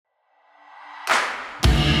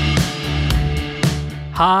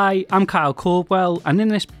Hi, I'm Kyle Caldwell, and in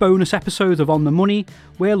this bonus episode of On the Money,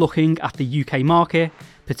 we're looking at the UK market,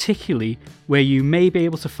 particularly where you may be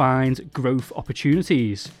able to find growth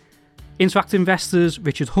opportunities. Interactive Investors'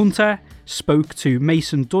 Richard Hunter spoke to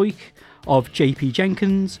Mason Duike of JP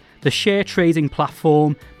Jenkins, the share trading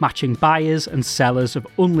platform matching buyers and sellers of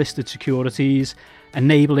unlisted securities,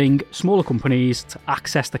 enabling smaller companies to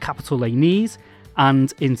access the capital they need,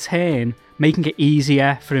 and in turn, making it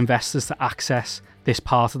easier for investors to access this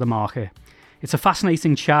part of the market. It's a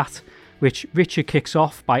fascinating chat, which Richard kicks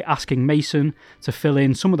off by asking Mason to fill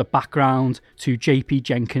in some of the background to JP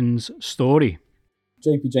Jenkins' story.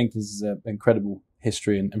 JP Jenkins is an incredible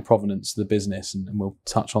history and provenance to the business, and we'll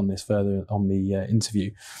touch on this further on the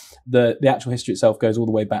interview. The actual history itself goes all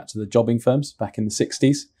the way back to the jobbing firms back in the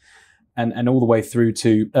 60s and all the way through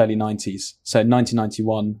to early 90s. So in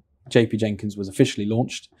 1991, JP Jenkins was officially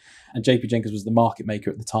launched, and JP Jenkins was the market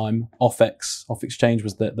maker at the time. Off Exchange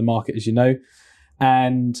was the market, as you know.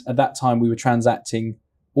 And at that time, we were transacting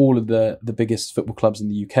all of the biggest football clubs in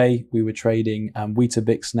the UK. We were trading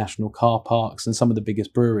Weetabix National Car Parks and some of the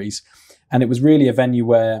biggest breweries. And it was really a venue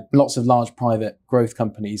where lots of large private growth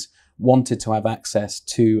companies wanted to have access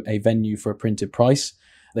to a venue for a printed price.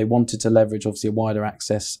 They wanted to leverage, obviously, a wider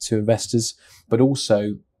access to investors, but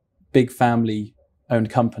also big family-owned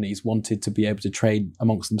companies wanted to be able to trade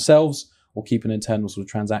amongst themselves or keep an internal sort of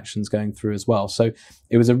transactions going through as well. So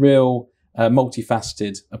it was a real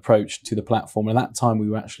multifaceted approach to the platform. And at that time, we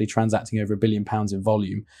were actually transacting over £1 billion in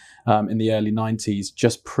volume in the early 90s,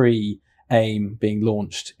 just pre-AIM being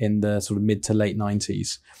launched in the sort of mid to late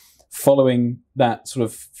 90s. Following that sort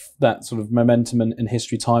of momentum and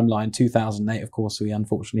history timeline, 2008, of course, we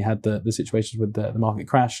unfortunately had the situations with the market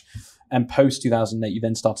crash. And post 2008, you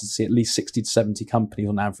then started to see at least 60 to 70 companies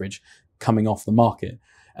on average coming off the market.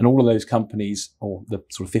 And all of those companies, or the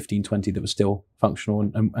sort of 15, 20 that were still functional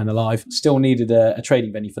and alive, still needed a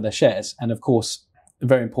trading venue for their shares. And of course,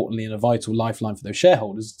 very importantly, and a vital lifeline for those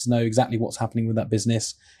shareholders to know exactly what's happening with that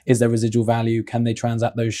business. Is there residual value? Can they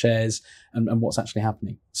transact those shares? And what's actually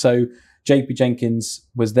happening? So JP Jenkins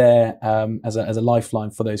was there as a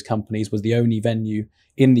lifeline for those companies, was the only venue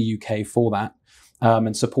in the UK for that.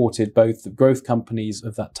 And supported both the growth companies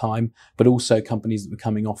of that time, but also companies that were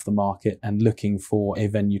coming off the market and looking for a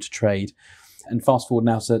venue to trade. And fast forward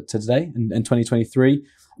now to today, in 2023,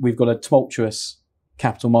 we've got a tumultuous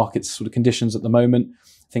capital markets sort of conditions at the moment.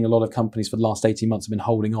 I think a lot of companies for the last 18 months have been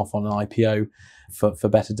holding off on an IPO for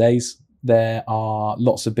better days. There are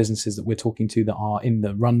lots of businesses that we're talking to that are in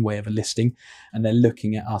the runway of a listing, and they're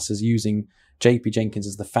looking at us as using JP Jenkins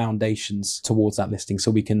as the foundations towards that listing,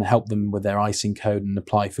 so we can help them with their ISIN code and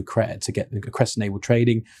apply for credit to get CREST-enabled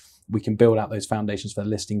trading. We can build out those foundations for the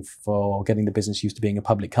listing, for getting the business used to being a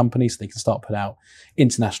public company, so they can start put out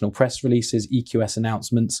international press releases, EQS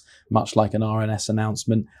announcements, much like an RNS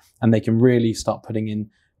announcement, and they can really start putting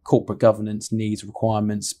in corporate governance needs,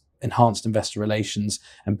 requirements, enhanced investor relations,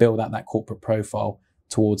 and build out that corporate profile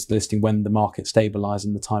towards the listing when the market stabilizes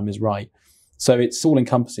and the time is right. So it's all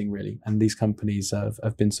encompassing, really. And these companies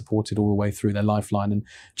have been supported all the way through their lifeline. And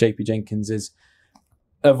JP Jenkins is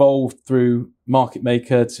evolved through market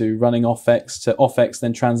maker to running OffX,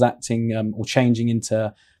 then transacting or changing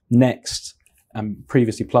into Next,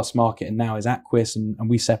 previously Plus Market, and now is Aquis. And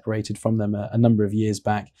we separated from them a number of years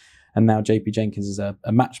back. And now JP Jenkins is a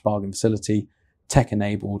match bargain facility, tech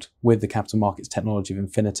enabled with the capital markets technology of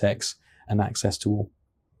Infinitex and access to all.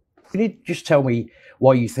 Can you just tell me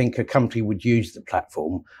why you think a company would use the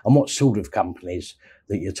platform and what sort of companies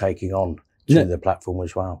that you're taking on to the platform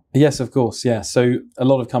as well? Yes, of course. Yeah. So a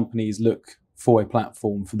lot of companies look for a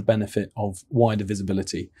platform for the benefit of wider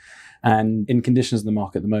visibility. And in conditions in the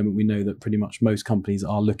market at the moment, we know that pretty much most companies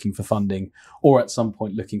are looking for funding, or at some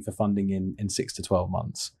point looking for funding in 6 to 12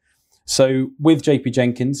 months. So with JP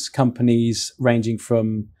Jenkins, companies ranging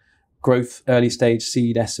from growth, early stage,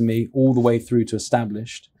 seed, SME, all the way through to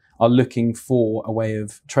established, are looking for a way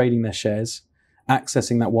of trading their shares,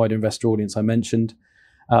 accessing that wider investor audience I mentioned,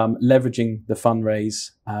 leveraging the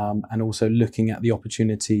fundraise, and also looking at the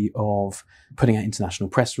opportunity of putting out international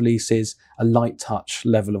press releases, a light touch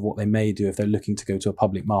level of what they may do if they're looking to go to a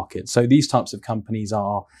public market. So these types of companies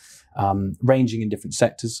are ranging in different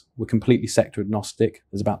sectors. We're completely sector agnostic.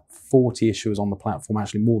 There's about 40 issuers on the platform,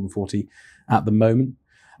 actually more than 40 at the moment.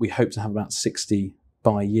 We hope to have about 60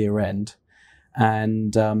 by year end.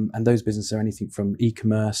 And those businesses are anything from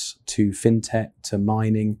e-commerce to fintech to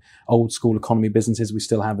mining, old school economy businesses we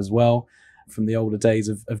still have as well from the older days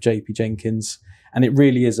of JP Jenkins. And it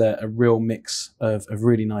really is a real mix of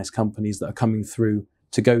really nice companies that are coming through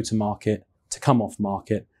to go to market, to come off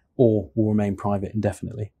market, or will remain private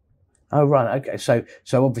indefinitely. Oh, right. Okay.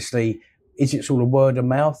 So obviously, is it sort of word of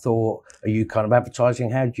mouth, or are you kind of advertising?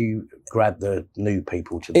 How do you grab the new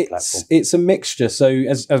people to the platform? It's a mixture. So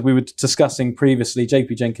as we were discussing previously,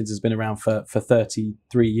 JP Jenkins has been around for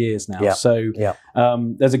 33 years now. Yeah. So Yeah.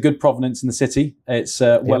 There's a good provenance in the city. It's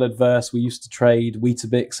well adverse. We used to trade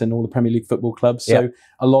Weetabix and all the Premier League football clubs. So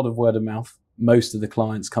a lot of word of mouth. Most of the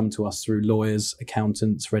clients come to us through lawyers,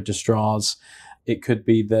 accountants, registrars. It could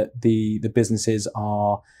be that the businesses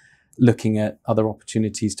are looking at other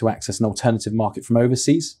opportunities to access an alternative market from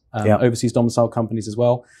overseas, overseas domicile companies as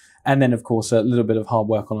well. And then, of course, a little bit of hard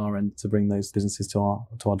work on our end to bring those businesses to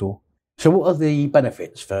our door. So what are the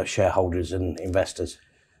benefits for shareholders and investors?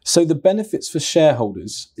 So the benefits for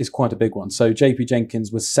shareholders is quite a big one. So JP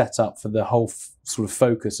Jenkins was set up for the whole sort of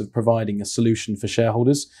focus of providing a solution for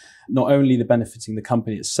shareholders, not only the benefiting the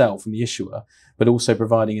company itself and the issuer, but also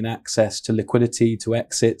providing an access to liquidity, to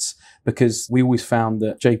exits, because we always found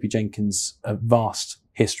that JP Jenkins, a vast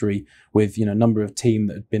history with, a number of team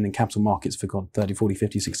that had been in capital markets for 30, 40,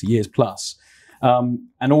 50, 60 years plus.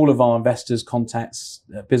 And all of our investors, contacts,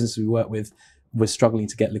 businesses we work with, we're struggling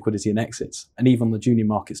to get liquidity and exits. And even on the junior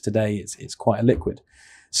markets today, it's quite illiquid.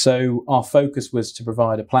 So our focus was to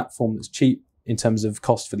provide a platform that's cheap in terms of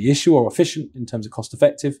cost for the issuer, or efficient in terms of cost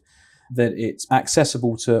effective, that it's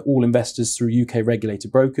accessible to all investors through UK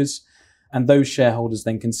regulated brokers. And those shareholders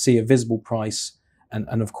then can see a visible price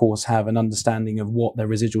and of course have an understanding of what their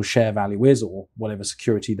residual share value is, or whatever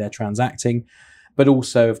security they're transacting. But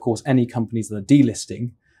also, of course, any companies that are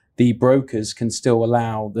delisting, the brokers can still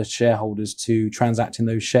allow the shareholders to transact in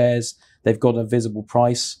those shares. They've got a visible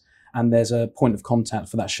price, and there's a point of contact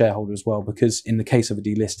for that shareholder as well, because in the case of a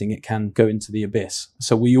delisting, it can go into the abyss.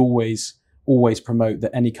 So we always promote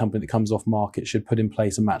that any company that comes off market should put in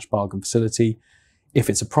place a match bargain facility. If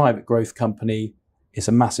it's a private growth company, it's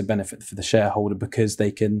a massive benefit for the shareholder because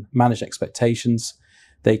they can manage expectations.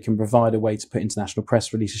 They can provide a way to put international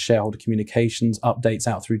press releases, shareholder communications, updates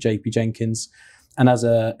out through JP Jenkins. And as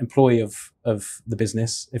an employee of the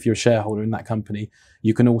business, if you're a shareholder in that company,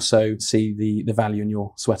 you can also see the value in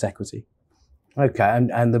your sweat equity. Okay,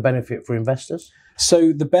 and the benefit for investors?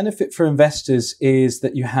 So the benefit for investors is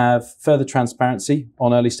that you have further transparency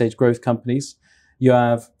on early stage growth companies. You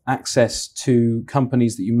have access to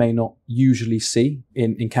companies that you may not usually see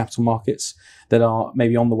in capital markets that are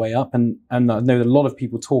maybe on the way up. And I know that a lot of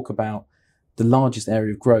people talk about the largest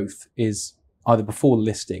area of growth is either before the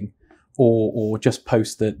listing or just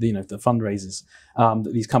post the fundraisers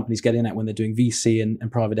that these companies get in at when they're doing VC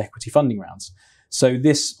and private equity funding rounds. So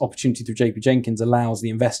this opportunity through JP Jenkins allows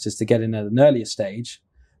the investors to get in at an earlier stage,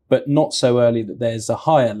 but not so early that there's a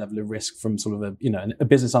higher level of risk from sort of a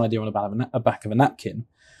business idea on the back of a napkin.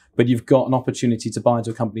 But you've got an opportunity to buy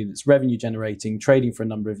into a company that's revenue generating, trading for a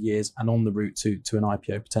number of years, and on the route to an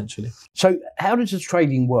IPO potentially. So how does the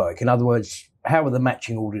trading work? In other words, how are the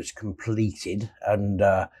matching orders completed and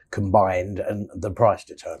combined and the price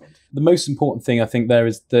determined? The most important thing I think there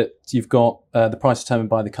is that you've got the price determined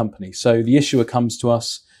by the company. So the issuer comes to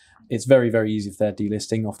us. It's very, very easy if they're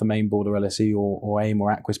delisting off the main board or LSE or AIM or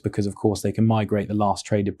Aquis, because of course they can migrate the last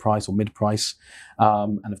traded price or mid price.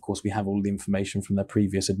 And of course we have all the information from their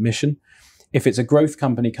previous admission. If it's a growth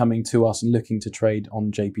company coming to us and looking to trade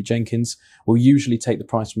on JP Jenkins, we'll usually take the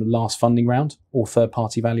price from the last funding round or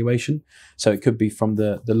third-party valuation. So it could be from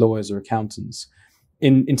the lawyers or accountants.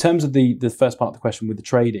 In terms of the first part of the question with the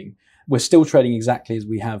trading, we're still trading exactly as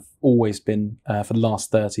we have always been for the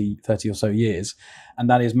last 30 or so years, and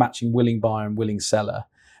that is matching willing buyer and willing seller.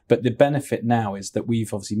 But the benefit now is that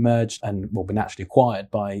we've obviously merged and been actually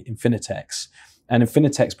acquired by Infinitex. And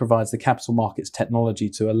Infinitex provides the capital markets technology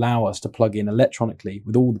to allow us to plug in electronically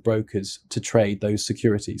with all the brokers to trade those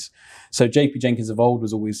securities. So JP Jenkins of old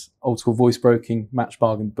was always old school voice broking, match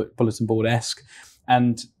bargain, bulletin board-esque,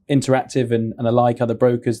 and Interactive and alike other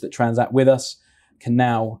brokers that transact with us can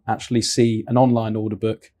now actually see an online order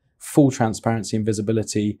book, full transparency and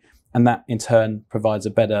visibility, and that in turn provides a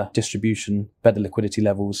better distribution, better liquidity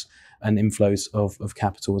levels and inflows of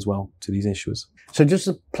capital as well to these issuers. So does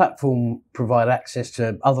the platform provide access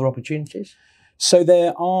to other opportunities? So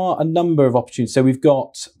there are a number of opportunities. So we've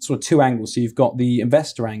got sort of two angles. So you've got the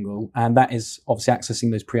investor angle, and that is obviously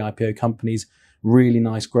accessing those pre-IPO companies, really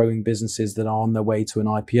nice growing businesses that are on their way to an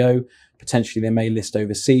IPO. Potentially they may list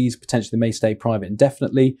overseas, potentially they may stay private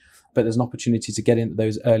indefinitely, but there's an opportunity to get into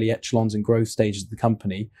those early echelons and growth stages of the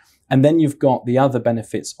company. And then you've got the other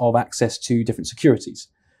benefits of access to different securities.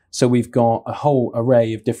 So we've got a whole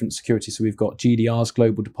array of different securities. So we've got GDRs,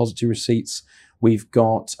 global depository receipts. We've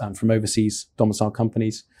got from overseas domicile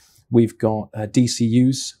companies. We've got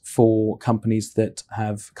DCUs for companies that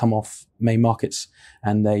have come off main markets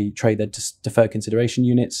and they trade their deferred consideration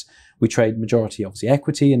units. We trade majority, obviously,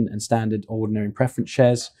 equity and standard, ordinary and preference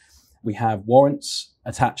shares. We have warrants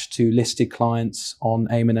attached to listed clients on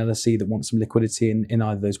AIM and LSE that want some liquidity in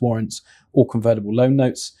either those warrants or convertible loan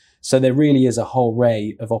notes. So there really is a whole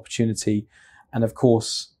array of opportunity. And of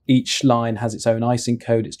course, each line has its own ISIN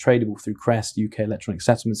code. It's tradable through CREST, UK Electronic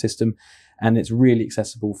Settlement System, and it's really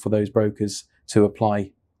accessible for those brokers to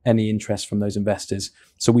apply any interest from those investors.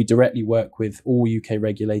 So we directly work with all UK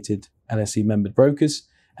regulated LSE membered brokers,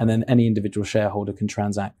 and then any individual shareholder can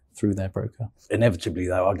transact through their broker. Inevitably,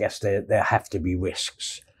 though, I guess there have to be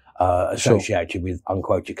risks associated with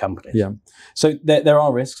unquoted companies. Yeah. So there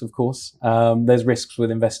are risks, of course. There's risks with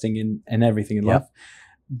investing in everything in life.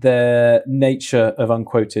 The nature of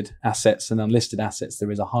unquoted assets and unlisted assets,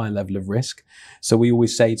 there is a high level of risk. So we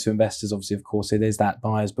always say to investors, obviously, of course, it is that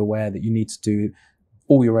buyers beware, that you need to do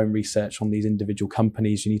all your own research on these individual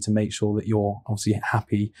companies. You need to make sure that you're obviously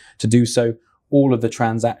happy to do so. All of the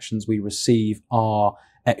transactions we receive are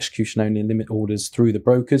execution only and limit orders through the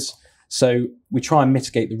brokers. So we try and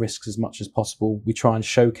mitigate the risks as much as possible. We try and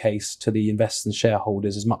showcase to the investors and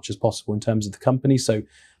shareholders as much as possible in terms of the company. So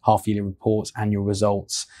half-yearly reports, annual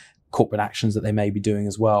results, corporate actions that they may be doing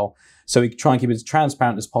as well. So we try and keep it as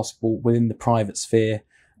transparent as possible within the private sphere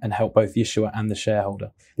and help both the issuer and the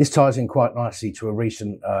shareholder. This ties in quite nicely to a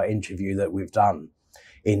recent interview that we've done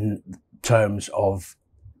in terms of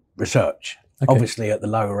research. Okay. Obviously, at the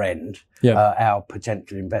lower end, our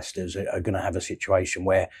potential investors are going to have a situation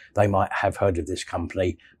where they might have heard of this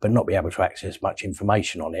company, but not be able to access much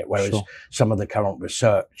information on it. Whereas some of the current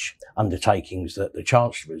research undertakings that the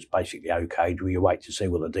Chancellor has basically okayed, we wait to see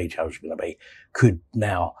what the details are going to be, could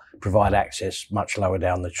now provide access much lower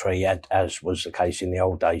down the tree, as was the case in the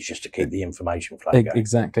old days, just to keep the information flow going.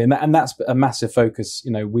 Exactly. And that's a massive focus.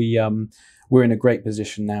 You know, we're in a great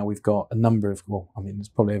position now. We've got a number of, there's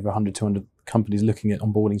probably over 100, 200 companies looking at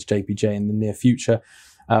onboarding to JPJ in the near future.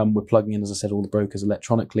 We're plugging in, as I said, all the brokers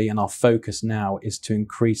electronically, and our focus now is to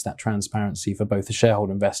increase that transparency for both the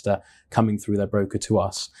shareholder investor coming through their broker to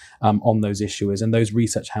us on those issuers. And those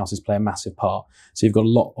research houses play a massive part. So you've got a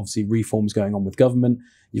lot, obviously, reforms going on with government.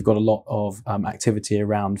 You've got a lot of activity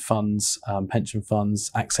around funds, pension funds,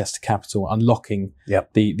 access to capital, unlocking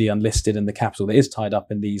the unlisted and the capital that is tied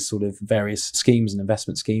up in these sort of various schemes and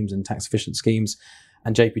investment schemes and tax efficient schemes.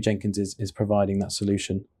 And JP Jenkins is providing that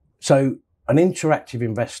solution. So an interactive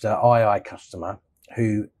investor, II customer,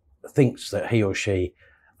 who thinks that he or she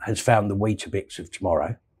has found the Weetabix of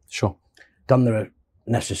tomorrow, done the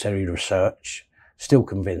necessary research, still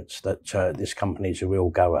convinced that this company is a real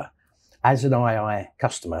goer. As an II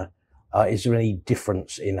customer, is there any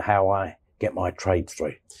difference in how I get my trade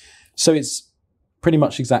through? So it's pretty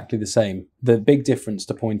much exactly the same. The big difference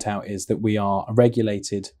to point out is that we are a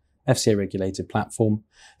regulated, FCA regulated platform,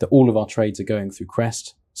 that all of our trades are going through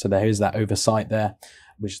CREST. So there is that oversight there,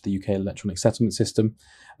 which is the UK Electronic Settlement System.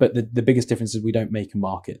 But the biggest difference is we don't make a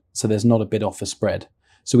market. So there's not a bid offer spread.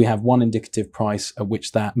 So we have one indicative price at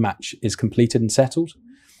which that match is completed and settled.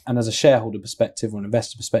 And as a shareholder perspective or an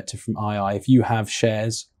investor perspective from II, if you have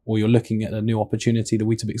shares or you're looking at a new opportunity, the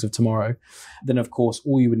Weetabix of tomorrow, then of course,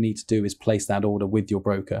 all you would need to do is place that order with your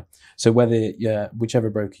broker. So whether whichever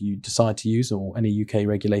broker you decide to use or any UK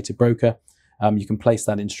regulated broker, you can place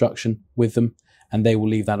that instruction with them and they will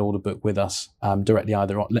leave that order book with us directly,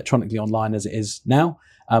 either electronically online as it is now,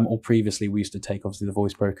 or previously we used to take obviously the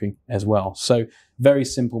voice brokering as well. So very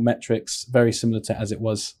simple metrics, very similar to as it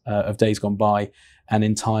was of days gone by. And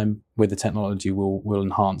in time with the technology, we'll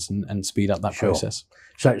enhance and speed up that process.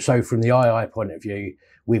 So from the II point of view,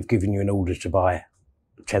 we've given you an order to buy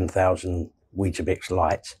 10,000 Weetabix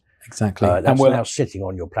Lite. Exactly. And we're now sitting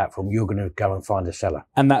on your platform. You're going to go and find a seller.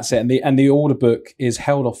 And that's it. And the order book is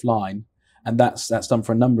held offline. And that's done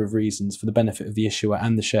for a number of reasons, for the benefit of the issuer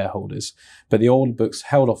and the shareholders. But the order book's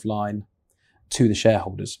held offline to the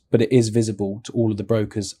shareholders, but it is visible to all of the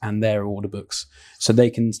brokers and their order books. So they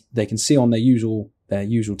can see on their usual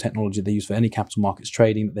technology they use for any capital markets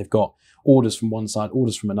trading that they've got orders from one side,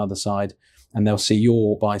 orders from another side, and they'll see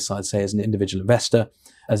your buy side, say as an individual investor,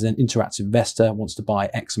 as an interactive investor wants to buy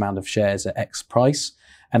X amount of shares at X price.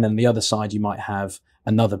 And then the other side, you might have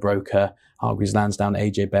another broker, Hargreaves Lansdown,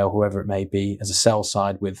 AJ Bell, whoever it may be, as a sell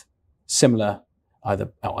side with similar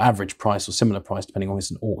either average price or similar price, depending on if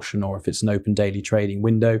it's an auction or if it's an open daily trading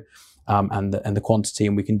window, and the quantity.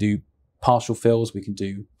 And we can do partial fills, we can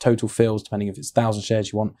do total fills, depending if it's 1,000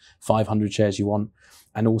 shares you want, 500 shares you want.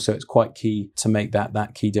 And also it's quite key to make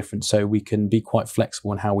that key difference. So we can be quite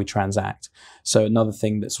flexible in how we transact. So another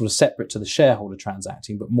thing that's sort of separate to the shareholder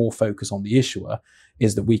transacting, but more focus on the issuer,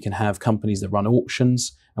 is that we can have companies that run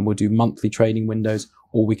auctions and we'll do monthly trading windows,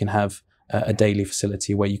 or we can have a daily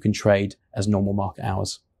facility where you can trade as normal market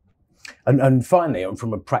hours. And finally,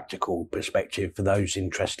 from a practical perspective, for those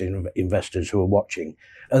interested investors who are watching,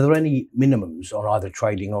 are there any minimums on either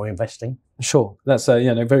trading or investing? Sure, that's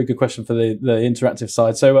a very good question for the interactive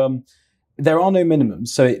side. So there are no minimums.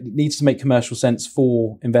 So it needs to make commercial sense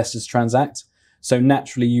for investors to transact. So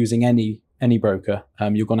naturally, using any broker,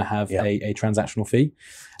 you're going to have a transactional fee.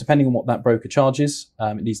 Depending on what that broker charges,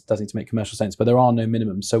 it does need to make commercial sense, but there are no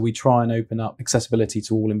minimums. So we try and open up accessibility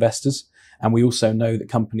to all investors. And we also know that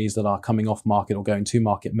companies that are coming off market or going to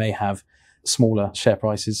market may have smaller share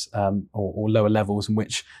prices or lower levels in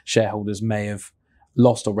which shareholders may have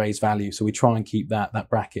lost or raised value. So we try and keep that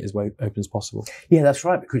bracket as open as possible. Yeah, that's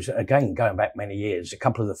right. Because again, going back many years, a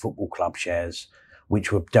couple of the football club shares,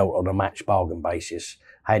 which were dealt on a match bargain basis,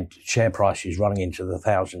 had share prices running into the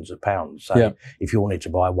thousands of pounds. So if you wanted to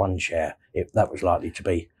buy one share, that was likely to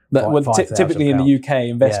be typically in the UK,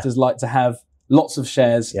 investors like to have lots of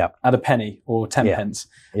shares at a penny or 10 pence.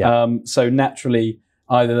 So naturally,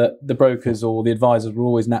 either the brokers or the advisors will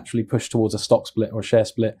always naturally push towards a stock split or a share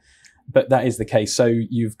split. But that is the case. So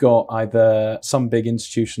you've got either some big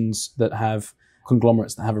institutions that have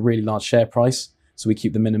conglomerates that have a really large share price. So we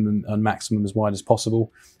keep the minimum and maximum as wide as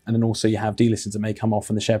possible. And then also you have delistings that may come off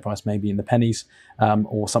and the share price may be in the pennies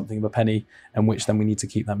or something of a penny, in which then we need to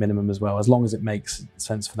keep that minimum as well. As long as it makes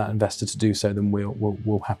sense for that investor to do so, then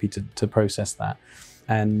we're happy to process that.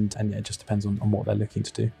 And it just depends on what they're looking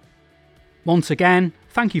to do. Once again,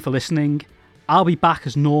 thank you for listening. I'll be back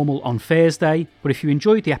as normal on Thursday, but if you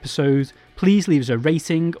enjoyed the episode, please leave us a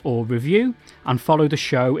rating or review and follow the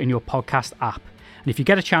show in your podcast app. And if you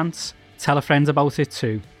get a chance, tell a friend about it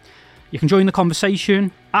too. You can join the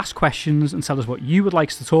conversation, ask questions and tell us what you would like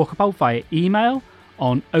us to talk about via email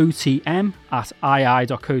on otm@ii.co.uk.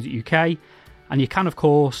 And you can, of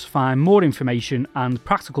course, find more information and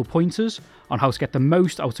practical pointers on how to get the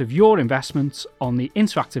most out of your investments on the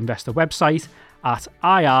Interactive Investor website at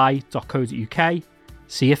ii.co.uk.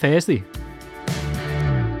 See you Thursday.